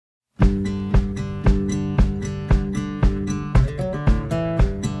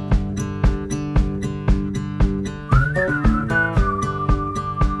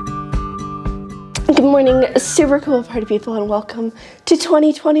morning, super cool party people, and welcome to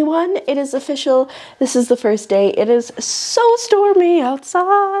 2021. It is official. This is the first day. It is so stormy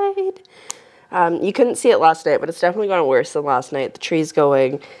outside. You couldn't see it last night, but it's definitely gotten worse than last night. The tree's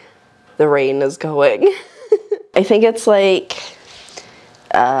going, the rain is going. I think it's like,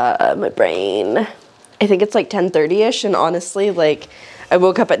 my brain, I think it's like 10:30ish, and honestly, like, I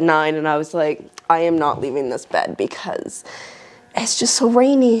woke up at 9 and I was like, I am not leaving this bed because it's just so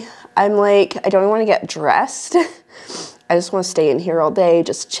rainy. I'm like, I don't even want to get dressed. I just want to stay in here all day,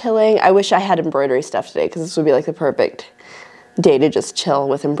 just chilling. I wish I had embroidery stuff today because this would be like the perfect day to just chill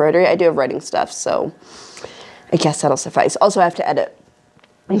with embroidery. I do have writing stuff, so I guess that'll suffice. Also, I have to edit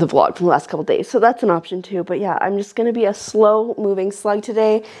the vlog from the last couple days, so that's an option too. But yeah, I'm just going to be a slow-moving slug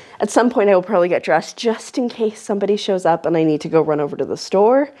today. At some point, I will probably get dressed just in case somebody shows up and I need to go run over to the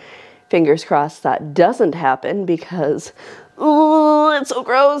store. Fingers crossed that doesn't happen because, ooh, it's so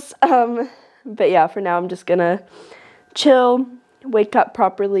gross. But yeah, for now, I'm just gonna chill, wake up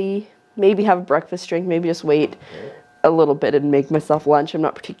properly, maybe have a breakfast drink, maybe just wait a little bit and make myself lunch. I'm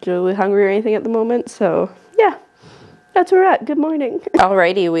not particularly hungry or anything at the moment, so yeah, that's where we're at. Good morning.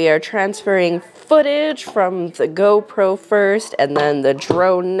 Alrighty, we are transferring footage from the GoPro first and then the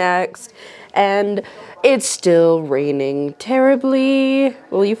drone next, and it's still raining terribly.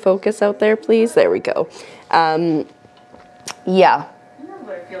 Will you focus out there, please? There we go. Yeah,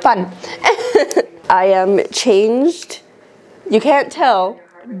 fun. I am changed. You can't tell,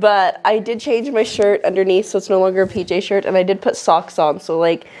 but I did change my shirt underneath, so it's no longer a PJ shirt, and I did put socks on, so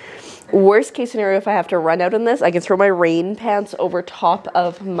like, worst case scenario, if I have to run out in this, I can throw my rain pants over top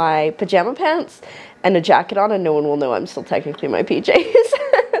of my pajama pants and a jacket on, and no one will know I'm still technically in my PJs.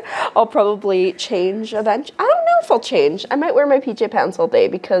 I'll probably change eventually. I don't know if I'll change. I might wear my PJ pants all day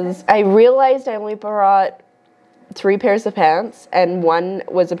because I realized I only brought 3 pairs of pants, and one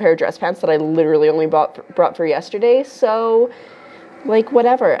was a pair of dress pants that I literally only brought for yesterday. So, like,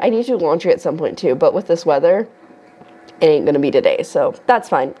 whatever. I need to do laundry at some point too, but with this weather, it ain't gonna be today, so that's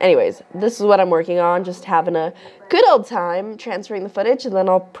fine. Anyways, this is what I'm working on, just having a good old time transferring the footage, and then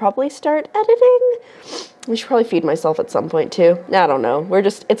I'll probably start editing. I should probably feed myself at some point too. I don't know.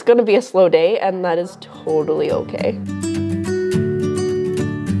 It's gonna be a slow day, and that is totally okay.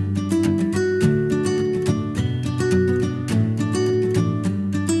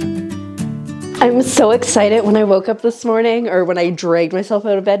 I'm so excited. When I woke up this morning, or when I dragged myself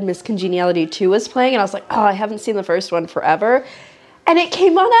out of bed, Miss Congeniality 2 was playing, and I was like, oh, I haven't seen the first one forever. And it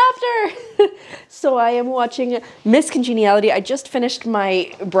came on after. So I am watching Miss Congeniality. I just finished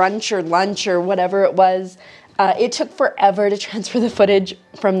my brunch or lunch or whatever it was. It took forever to transfer the footage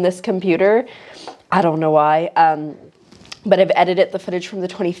from this computer. I don't know why. But I've edited the footage from the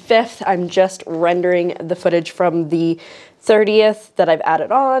 25th. I'm just rendering the footage from the 30th that I've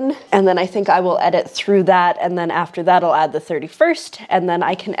added on. And then I think I will edit through that. And then after that, I'll add the 31st. And then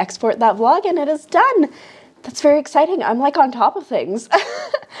I can export that vlog and it is done. That's very exciting. I'm like on top of things.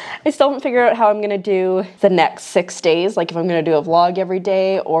 I still haven't figured out how I'm gonna do the next 6 days. Like if I'm gonna do a vlog every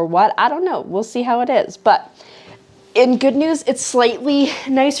day or what, I don't know. We'll see how it is. But in good news, it's slightly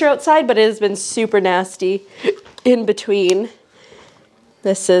nicer outside, but it has been super nasty in between.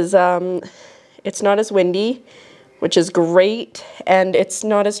 This is, it's not as windy, which is great, and it's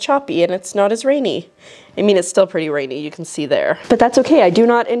not as choppy, and it's not as rainy. I mean, it's still pretty rainy, you can see there. But that's okay, I do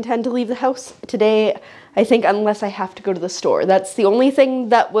not intend to leave the house today, I think, unless I have to go to the store. That's the only thing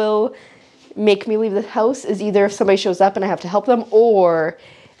that will make me leave the house, is either if somebody shows up and I have to help them, or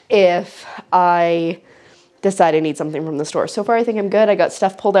if I decide I need something from the store. So far, I think I'm good. I got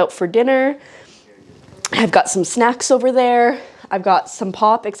stuff pulled out for dinner. I've got some snacks over there. I've got some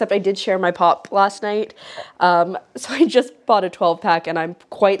pop, except I did share my pop last night. So I just bought a 12-pack and I'm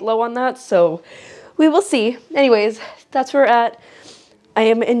quite low on that, so we will see. Anyways, that's where we're at. I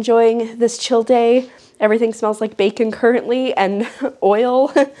am enjoying this chill day. Everything smells like bacon currently and oil,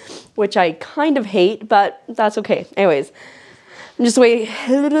 which I kind of hate, but that's okay. Anyways, I'm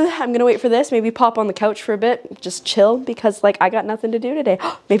gonna wait for this, maybe pop on the couch for a bit, just chill, because like I got nothing to do today.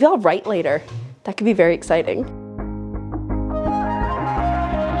 Maybe I'll write later. That could be very exciting.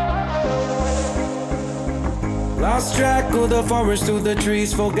 Lost track of the forest through the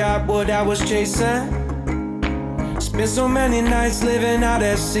trees, forgot what I was chasing. Spent so many nights living out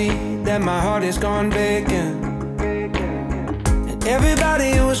at sea that my heart is gone vacant. And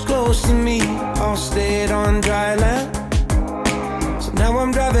everybody who was close to me all stayed on dry land. So now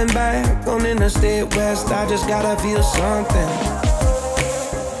I'm driving back on Interstate West, I just gotta feel something.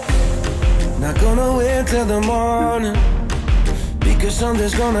 Not gonna wait till the morning, because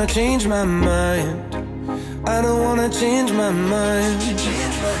something's gonna change my mind. I don't wanna change my mind.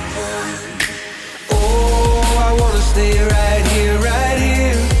 Oh, stay right here,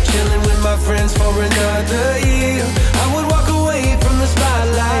 chilling with my friends for another year. I would walk away from the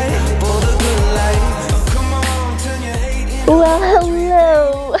spotlight for the good life. Oh, come on, turn your hate into Well,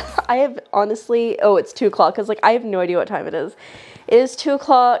 hello. I have honestly, oh, it's 2 o'clock, because like I have no idea what time it is. It is 2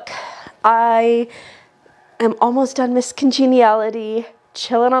 o'clock. I am almost done Miss Congeniality,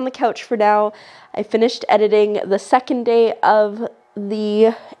 chilling on the couch for now. I finished editing the second day of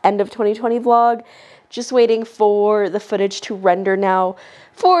the end of 2020 vlog. Just waiting for the footage to render now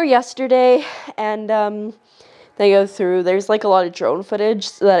for yesterday. And they go through, there's like a lot of drone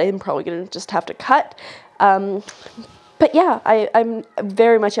footage that I'm probably gonna just have to cut. But yeah, I'm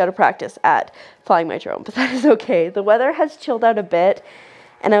very much out of practice at flying my drone, but that is okay. The weather has chilled out a bit,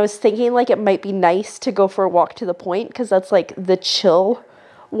 and I was thinking like it might be nice to go for a walk to the point, because that's like the chill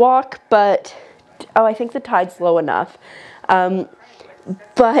walk, but oh, I think the tide's low enough.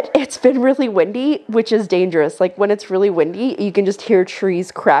 But it's been really windy, which is dangerous. Like when it's really windy, you can just hear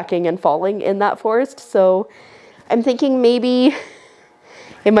trees cracking and falling in that forest. So I'm thinking maybe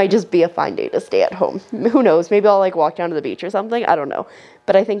it might just be a fine day to stay at home. Who knows? Maybe I'll like walk down to the beach or something. I don't know.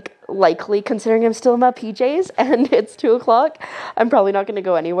 But I think likely, considering I'm still in my PJs and it's 2 o'clock, I'm probably not going to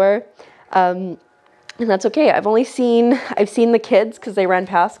go anywhere. And that's okay. I've seen the kids because they ran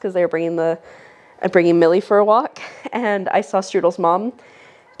past because they were bringing Millie for a walk. And I saw Strudel's mom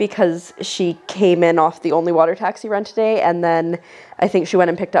because she came in off the only water taxi run today. And then I think she went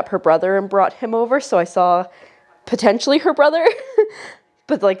and picked up her brother and brought him over. So I saw potentially her brother.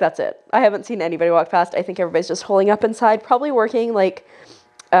 But like, that's it. I haven't seen anybody walk past. I think everybody's just holding up inside, probably working. Like,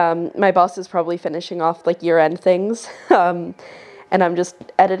 my boss is probably finishing off like year-end things. And I'm just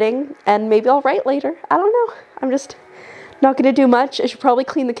editing, and maybe I'll write later. I don't know. I'm just not going to do much. I should probably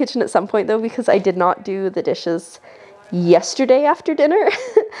clean the kitchen at some point though, because I did not do the dishes yesterday after dinner.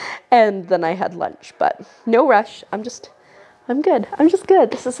 And then I had lunch, but no rush. I'm good. I'm just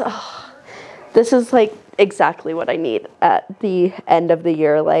good. This is like exactly what I need at the end of the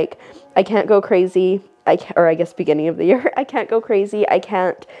year. Like, I can't go crazy. Or I guess beginning of the year, I can't go crazy. I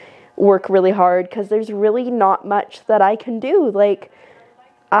can't work really hard because there's really not much that I can do. Like,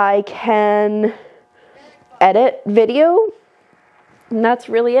 I can edit video, and that's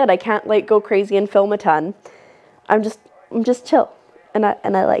really it. I can't like go crazy and film a ton. I'm just chill, and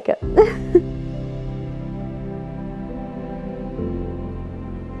I like it.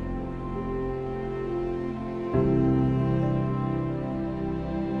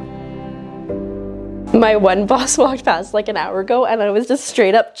 My one boss walked past like an hour ago, and I was just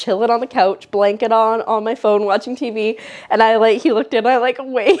straight up chilling on the couch, blanket on my phone, watching TV, and he looked in, I like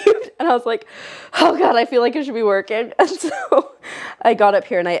waved, and I was like, oh god, I feel like I should be working. And so I got up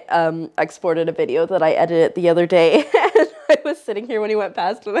here and I exported a video that I edited the other day, and I was sitting here when he went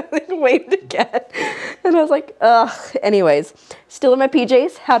past, and I like waved again, and I was like, ugh. Anyways, still in my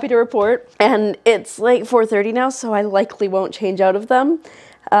PJs, happy to report, and it's like 4:30 now, so I likely won't change out of them.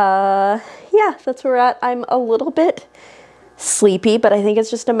 Yeah, that's where we're at. I'm a little bit sleepy, but I think it's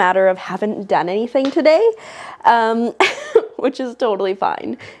just a matter of haven't done anything today, which is totally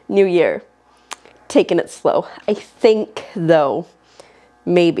fine. New year, taking it slow. I think though,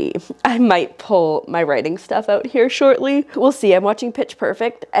 maybe I might pull my writing stuff out here shortly. We'll see. I'm watching Pitch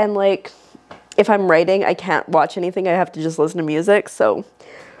Perfect, and like, if I'm writing, I can't watch anything. I have to just listen to music. So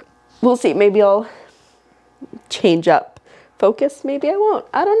we'll see. Maybe I'll change up focus. Maybe I won't.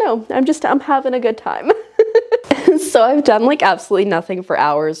 I don't know. I'm having a good time. So I've done like absolutely nothing for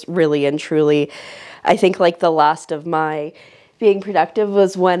hours, really and truly. I think like the last of my being productive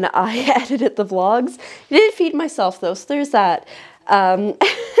was when I edited the vlogs. I did feed myself though, so there's that. And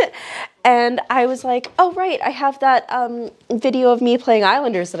I was like, oh right, I have that video of me playing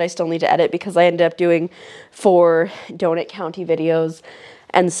Islanders that I still need to edit, because I ended up doing 4 Donut County videos.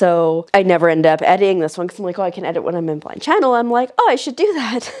 And so I never end up editing this one because I'm like, oh, I can edit when I'm in Blind Channel. I'm like, oh, I should do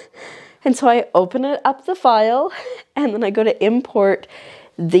that. And so I open up the file, and then I go to import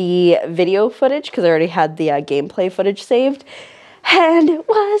the video footage because I already had the gameplay footage saved, and it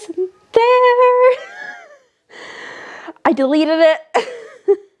wasn't there. I deleted it.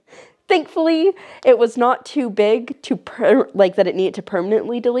 Thankfully, it was not too big to like that it needed to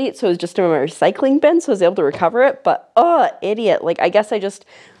permanently delete, so it was just in my recycling bin, so I was able to recover it. But oh, idiot! Like, I guess I just,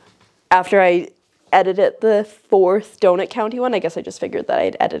 after I edited the 4th Donut County one, I guess I just figured that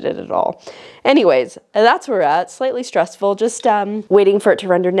I'd edited it all. Anyways, that's where we're at. Slightly stressful. Just waiting for it to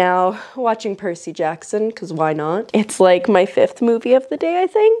render now. Watching Percy Jackson, because why not? It's like my 5th movie of the day, I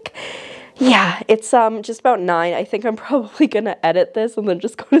think. Yeah, it's just about 9. I think I'm probably gonna edit this and then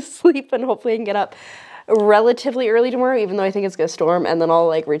just go to sleep, and hopefully I can get up relatively early tomorrow, even though I think it's gonna storm, and then I'll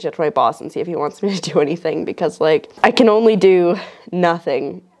like reach out to my boss and see if he wants me to do anything, because like I can only do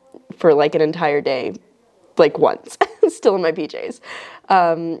nothing for like an entire day, like once, still in my PJs.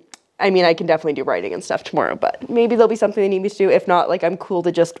 I mean, I can definitely do writing and stuff tomorrow, but maybe there'll be something they need me to do. If not, like I'm cool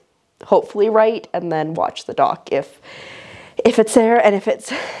to just hopefully write and then watch the doc if it's there, and if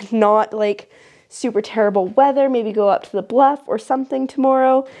it's not like super terrible weather, maybe go up to the bluff or something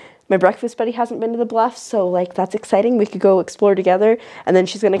tomorrow. My breakfast buddy hasn't been to the bluff, so like that's exciting. We could go explore together, and then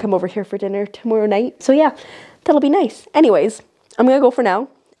she's gonna come over here for dinner tomorrow night. So yeah, that'll be nice. Anyways, I'm gonna go for now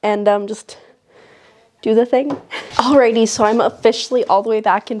and just do the thing. Alrighty, so I'm officially all the way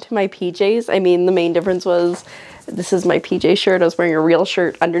back into my PJs. I mean, the main difference was this is my PJ shirt. I was wearing a real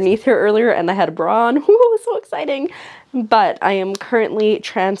shirt underneath here earlier, and I had a bra on. Woo, so exciting. But I am currently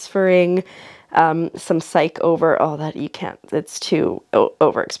transferring some psych over. Oh, that you can't, it's too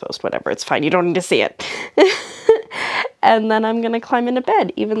overexposed, whatever, it's fine, you don't need to see it. And then I'm gonna climb into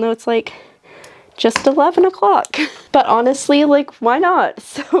bed, even though it's like just 11 o'clock. But honestly, like, why not?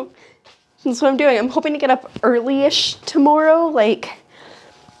 So that's what I'm doing. I'm hoping to get up early-ish tomorrow, like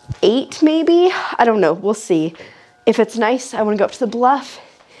 8 maybe? I don't know, we'll see. If it's nice, I wanna go up to the bluff.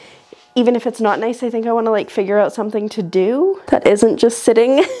 Even if it's not nice, I think I wanna like figure out something to do that isn't just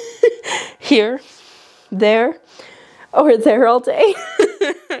sitting here, there, or there all day.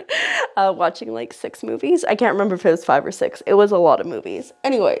 Watching like 6 movies. I can't remember if it was 5 or 6. It was a lot of movies.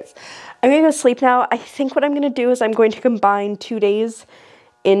 Anyways, I'm gonna go sleep now. I think what I'm gonna do is I'm going to combine 2 days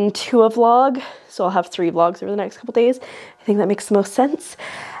into a vlog. So I'll have 3 vlogs over the next couple days. I think that makes the most sense.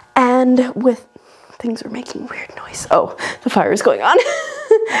 And with, things are making weird noise. Oh, the fire is going on.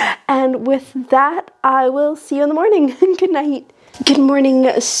 And with that, I will see you in the morning. Good night. Good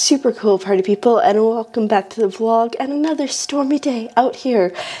morning, super cool party people, and welcome back to the vlog and another stormy day out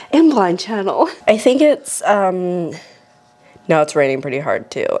here in Blind Channel. I think it's, no, it's raining pretty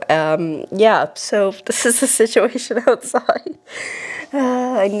hard too. Yeah, so this is the situation outside.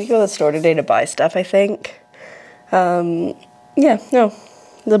 I need to go to the store today to buy stuff, I think. Yeah, no,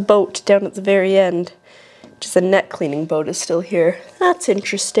 the boat down at the very end, just a net cleaning boat, is still here. That's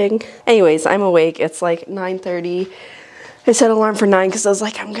interesting. Anyways, I'm awake. It's like 9:30. I set an alarm for 9 because I was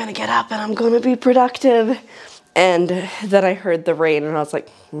like, I'm gonna get up and I'm gonna be productive. And then I heard the rain and I was like,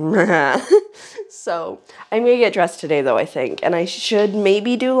 nah. So I'm gonna get dressed today though, I think. And I should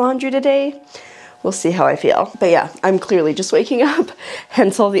maybe do laundry today. We'll see how I feel. But yeah, I'm clearly just waking up,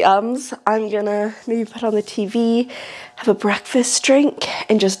 hence all the ums. I'm gonna maybe put on the TV, have a breakfast drink,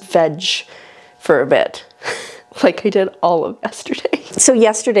 and just veg for a bit. Like I did all of yesterday. So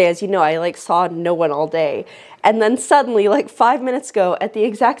yesterday, as you know, I like saw no one all day. And then suddenly, like 5 minutes ago, at the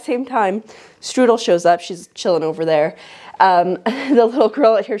exact same time, Strudel shows up. She's chilling over there. The little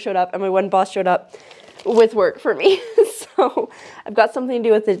girl out here showed up, and my one boss showed up with work for me. So I've got something to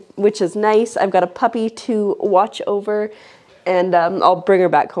do with it, which is nice. I've got a puppy to watch over, and I'll bring her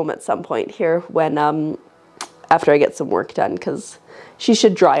back home at some point here when after I get some work done, because she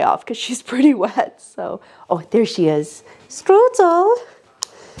should dry off because she's pretty wet. So, oh, there she is. Strudel.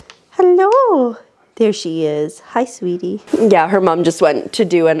 Hello. There she is. Hi, sweetie. Yeah, her mom just went to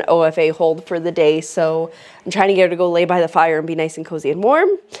do an OFA hold for the day, so I'm trying to get her to go lay by the fire and be nice and cozy and warm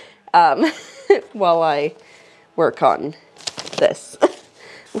while I work on this.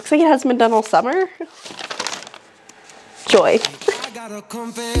 Looks like it hasn't been done all summer. Joy. I got a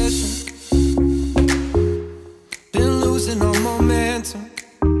confession. Been losing all momentum.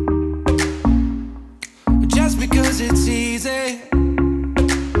 Just because it's easy,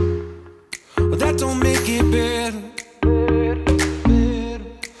 that don't make it better.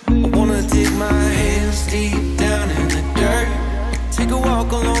 I wanna dig my hands deep down in the dirt. Take a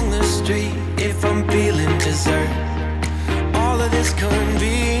walk along the street if I'm feeling dessert. All of this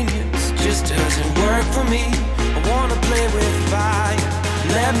convenience just doesn't work for me. I wanna play with fire,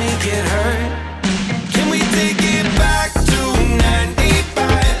 let me get hurt. Can we take it back to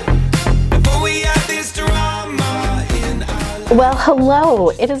 95 before we had this drama in our life? Well, hello.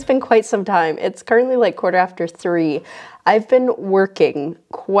 It has been quite some time. It's currently like 3:15. I've been working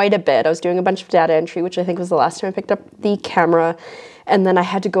quite a bit. I was doing a bunch of data entry, which I think was the last time I picked up the camera. And then I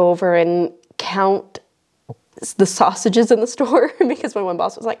had to go over and count the sausages in the store because my one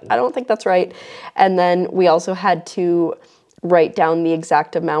boss was like, I don't think that's right. And then we also had to write down the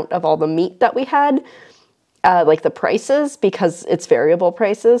exact amount of all the meat that we had, like the prices, because it's variable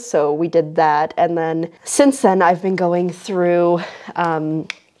prices. So we did that. And then since then I've been going through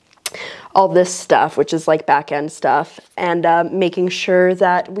all this stuff, which is like back end stuff, and making sure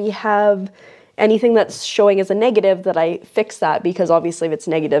that we have anything that's showing as a negative, that I fix that, because obviously if it's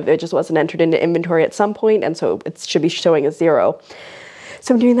negative, it just wasn't entered into inventory at some point, and so it should be showing as 0.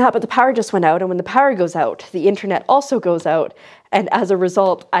 So I'm doing that, but the power just went out, and when the power goes out, the internet also goes out, and as a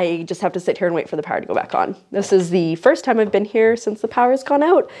result, I just have to sit here and wait for the power to go back on. This is the first time I've been here since the power has gone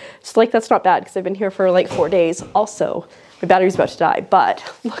out, so like that's not bad, because I've been here for like 4 days. Also, my battery's about to die, but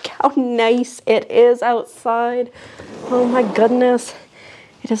look how nice it is outside. Oh my goodness.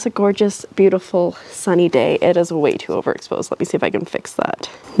 It is a gorgeous, beautiful, sunny day. It is way too overexposed. Let me see if I can fix that.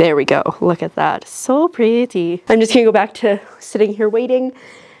 There we go. Look at that. So pretty. I'm just gonna go back to sitting here waiting,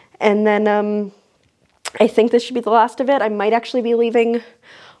 and then I think this should be the last of it. I might actually be leaving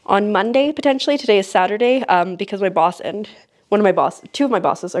on Monday, potentially. Today is Saturday, because my boss and two of my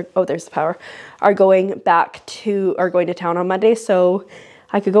bosses are, oh, there's the power, are going to town on Monday, so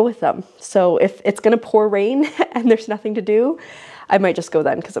I could go with them. So if it's gonna pour rain and there's nothing to do, I might just go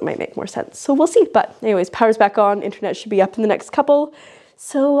then, because it might make more sense. So we'll see. But anyways, power's back on. Internet should be up in the next couple.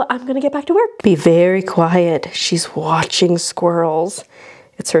 So I'm gonna get back to work. Be very quiet. She's watching squirrels.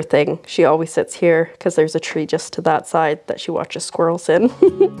 It's her thing. She always sits here because there's a tree just to that side that she watches squirrels in.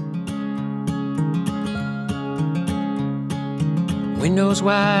 Windows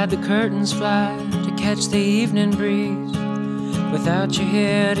wide, the curtains fly to catch the evening breeze. Without you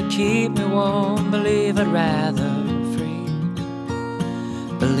here to keep me warm, believe I'd rather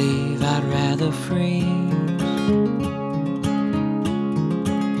freeze.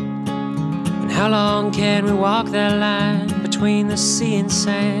 And how long can we walk that line between the sea and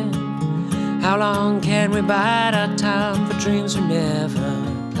sand? How long can we bide our time for dreams we never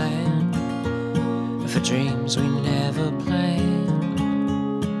planned? For dreams we never planned.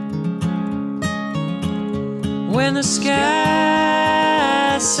 When the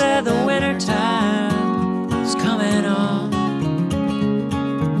sky said the winter time is coming on,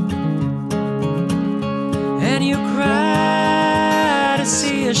 and you cry to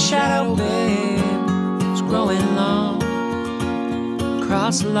see a shadow, babe, it's growing long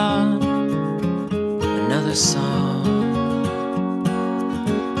across the lawn. Another song.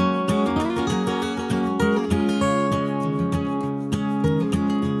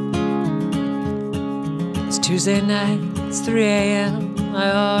 It's Tuesday night, it's 3 a.m.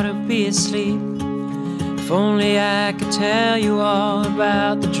 I ought to be asleep. If only I could tell you all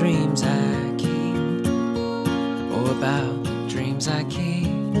about the dreams I about the dreams I keep.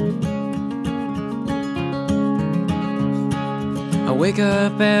 I wake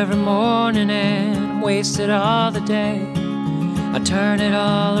up every morning and I'm wasted all the day. I turn it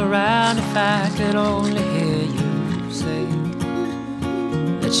all around if I could only hear you say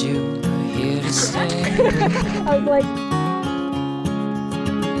that you are here to stay. I was like,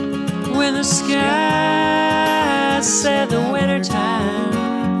 when the sky said the winter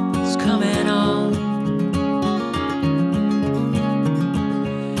time is coming on,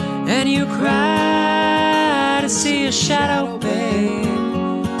 and you cry to see a shadow,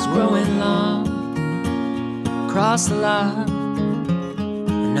 babe, it's growing long across the lawn.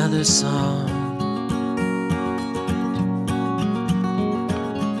 Another song.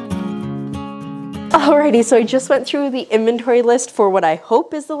 Alrighty, so I just went through the inventory list for what I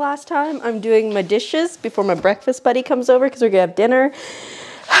hope is the last time I'm doing my dishes before my breakfast buddy comes over, because we're gonna have dinner.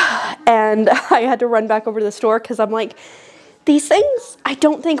 And I had to run back over to the store because I'm like, these things I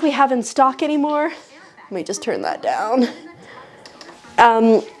don't think we have in stock anymore. Let me just turn that down.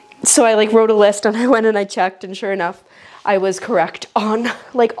 So I like wrote a list and I went and I checked, and sure enough, I was correct on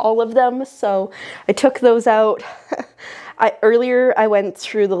like all of them. So I took those out. Earlier I went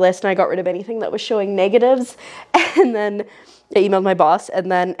through the list and I got rid of anything that was showing negatives, and then I emailed my boss,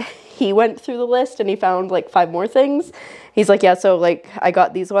 and then he went through the list and he found like 5 more things. He's like, yeah, so like I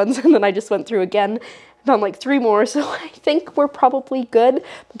got these ones, and then I just went through again, found like 3 more. So I think we're probably good,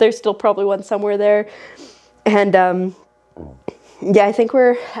 but there's still probably one somewhere there. And yeah, I think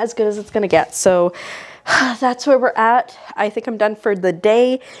we're as good as it's gonna get. So that's where we're at. I think I'm done for the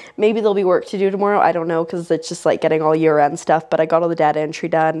day. Maybe there'll be work to do tomorrow. I don't know, because it's just like getting all year-end stuff, but I got all the data entry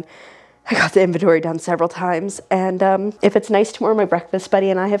done. I got the inventory done several times. And if it's nice tomorrow, my breakfast buddy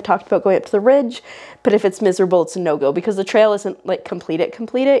and I have talked about going up to the ridge, but if it's miserable, it's a no-go, because the trail isn't like complete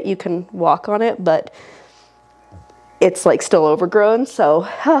it. You can walk on it, but it's like still overgrown. So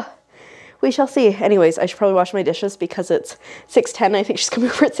we shall see. Anyways, I should probably wash my dishes because it's 6:10. I think she's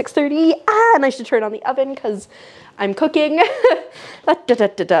coming over at 6:30. And I should turn on the oven because I'm cooking.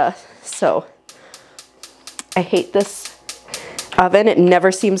 So I hate this oven. It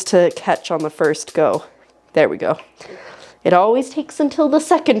never seems to catch on the first go. There we go. It always takes until the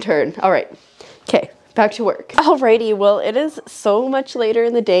second turn. All right. Okay. back to work. Alrighty, well, it is so much later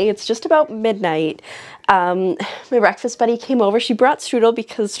in the day. It's just about midnight. My breakfast buddy came over. She brought Strudel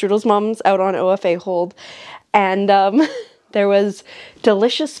because Strudel's mom's out on OFA hold. And there was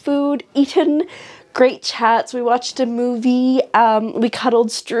delicious food eaten, great chats. We watched a movie. We cuddled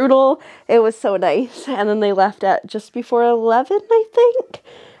Strudel. It was so nice. And then they left at just before 11, I think.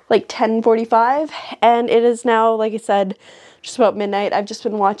 Like 10:45. And it is now, like I said, just about midnight. I've just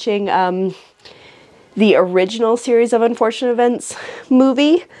been watching the original series of Unfortunate Events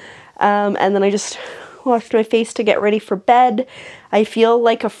movie. And then I just washed my face to get ready for bed. I feel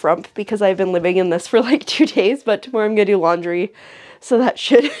like a frump because I've been living in this for like 2 days, but tomorrow I'm gonna do laundry, so that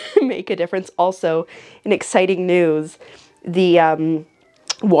should make a difference. Also, in exciting news, the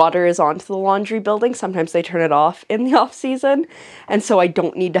water is onto the laundry building. Sometimes they turn it off in the off season, and so I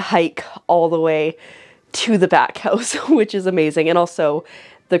don't need to hike all the way to the back house, which is amazing. And also,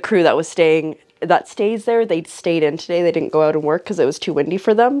 the crew that stays there, they stayed in today. They didn't go out and work because it was too windy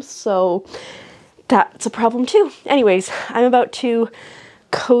for them, so that's a problem too. Anyways, I'm about to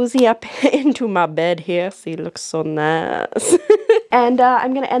cozy up into my bed here. See, it looks so nice. And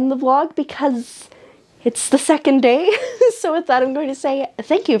I'm gonna end the vlog because it's the second day. So with that, I'm going to say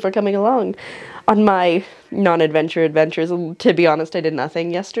thank you for coming along on my non-adventure adventures. To be honest, I did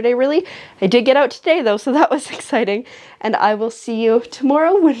nothing yesterday, really. I did get out today though, so that was exciting. And I will see you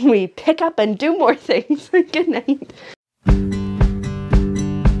tomorrow when we pick up and do more things. Good night.